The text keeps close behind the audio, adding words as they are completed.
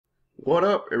What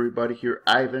up, everybody? Here,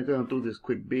 Ivan. Gonna do this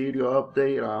quick video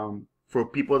update for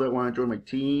people that want to join my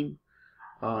team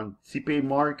on CPA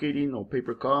marketing or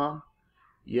PayPerCall.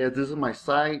 Yeah, this is my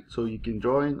site, so you can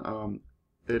join.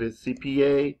 It is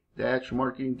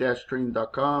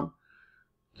CPA-marketing-training.com.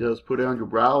 Just put it on your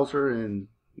browser, and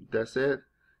that's it.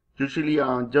 Usually,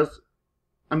 I'm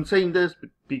saying this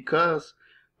because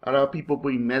a lot of people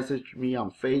will message me on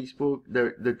Facebook.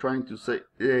 They're trying to say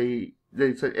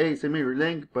they say, hey, send me your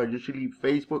link, but usually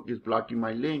Facebook is blocking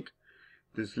my link,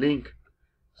 this link.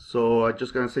 So I'm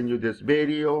just gonna send you this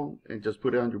video and just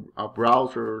put it on your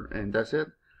browser, and that's it.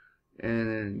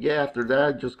 And yeah, after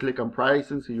that, just click on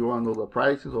prices if you want to know the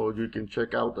prices, or you can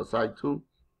check out the site too.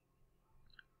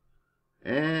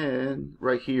 And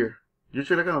right here,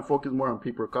 usually I'm gonna focus more on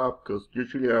PayPerCall because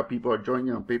usually people are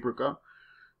joining on PayPerCall.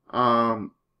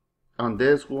 On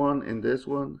this one and this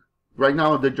one. Right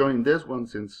now they're joining this one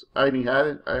since I didn't have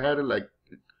it. I had it like,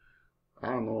 I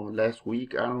don't know, last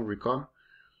week. I don't recall.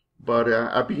 But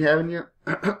I've been having it.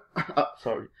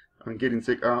 Sorry, I'm getting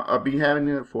sick. I've been having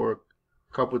it for a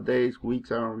couple of days,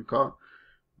 weeks. I don't recall.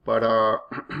 But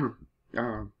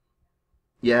yeah.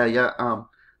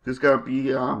 This is gonna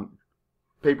be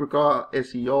PayPerCall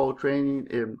SEO training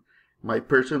and my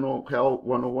personal health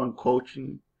 101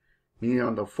 coaching. Meaning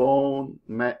on the phone,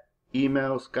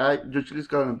 email, Skype. Usually it's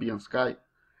gonna be on Skype.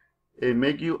 And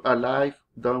make you a live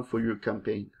done for your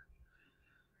campaign.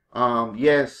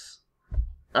 Yes,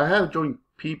 I have joined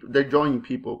people. They're joining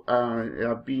people.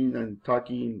 I've been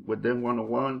talking with them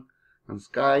one-on-one on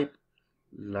Skype,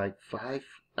 like I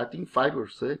think 5 or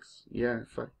 6. Yeah,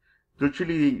 5.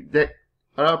 Usually, a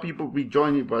lot of people be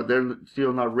joining, but they're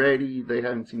still not ready. They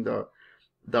haven't seen the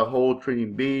whole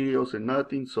training videos and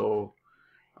nothing. So,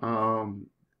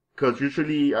 because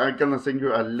usually I'm gonna send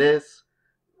you a list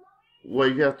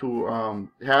what you have to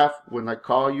have when I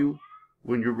call you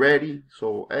when you're ready.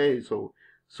 So hey, so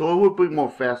it will be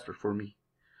more faster for me.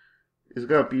 It's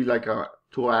gonna be like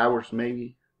 2 hours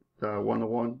maybe, the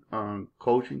one-on-one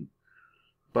coaching.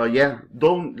 But yeah,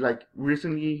 don't like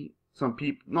recently some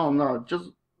people. No,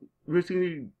 just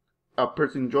recently a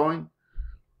person joined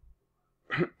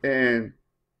and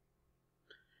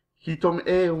he told me,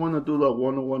 hey, I want to do the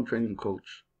one-on-one training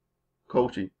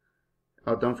coaching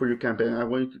done for your campaign. I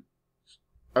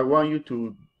want you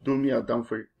to do me a done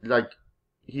for, like,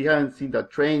 he hadn't seen the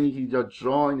training, he just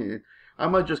joined, and I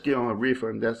might just give him a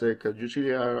refund. That's it, because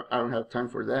usually I don't have time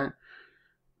for that.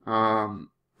 I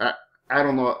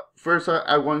don't know. First,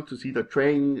 I want to see the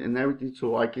training and everything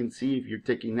so I can see if you're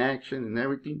taking action and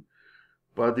everything.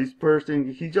 But this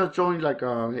person, he just joined like,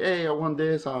 hey, I want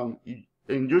this. And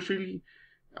usually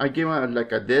I give him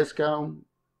like a discount,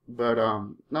 but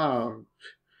no,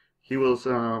 he was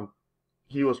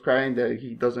crying that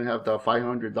he doesn't have the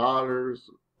 $500,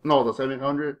 no, the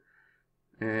 700,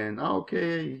 and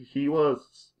okay, he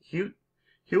was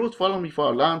following me for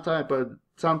a long time, but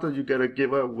sometimes you gotta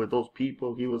give up with those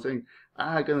people. He was saying,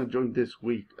 I'm gonna join this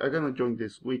week,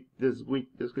 this week,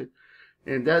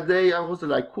 and that day I was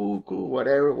like, cool,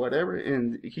 whatever,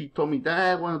 and he told me that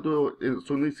I want to do it as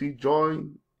soon as he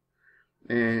joined.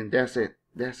 And that's it.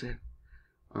 I said,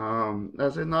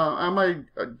 no, I might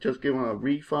just give him a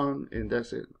refund, and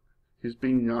that's it. He's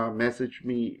been messaging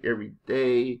me every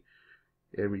day.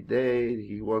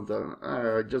 He wants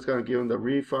just gonna give him the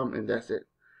refund, and that's it.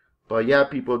 But yeah,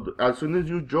 people, as soon as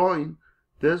you join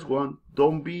this one,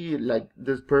 don't be like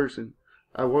this person.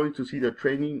 I want you to see the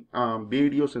training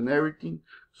videos and everything,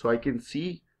 so I can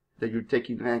see that you're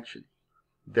taking action,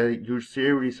 that you're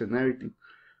serious and everything.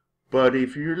 But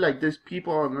if you're like these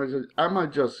people, I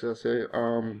might just say,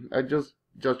 I just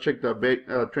check the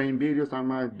training videos. I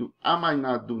might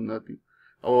not do nothing,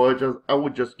 or I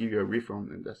would just give you a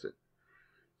refund, and that's it.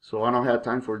 So I don't have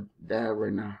time for that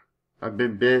right now. I've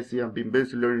been busy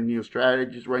learning new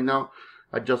strategies right now.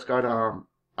 I just got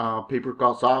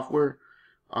PayPerCall software.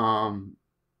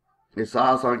 It's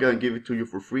awesome. I'm gonna give it to you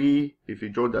for free if you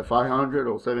join that 500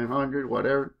 or 700,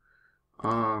 whatever.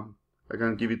 I'm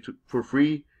gonna give it for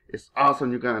free. It's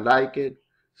awesome. You're gonna like it.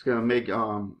 It's gonna make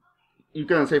you're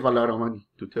gonna save a lot of money.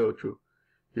 To tell the truth,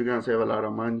 you're gonna save a lot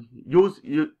of money. You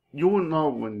will know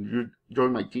when you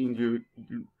join my team. You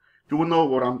will know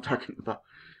what I'm talking about.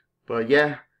 But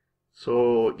yeah,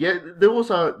 so yeah, this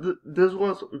was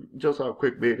just a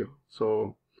quick video.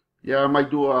 So yeah, I might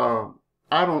do a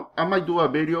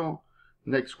video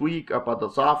next week about the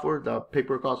software, the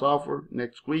PayPerCall software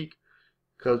next week,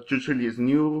 because usually it's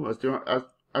new.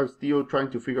 I'm still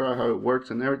trying to figure out how it works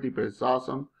and everything, but it's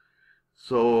awesome.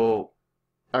 So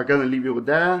I'm gonna leave you with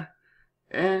that,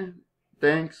 and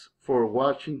thanks for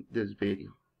watching this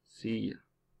video. See ya.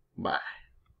 Bye.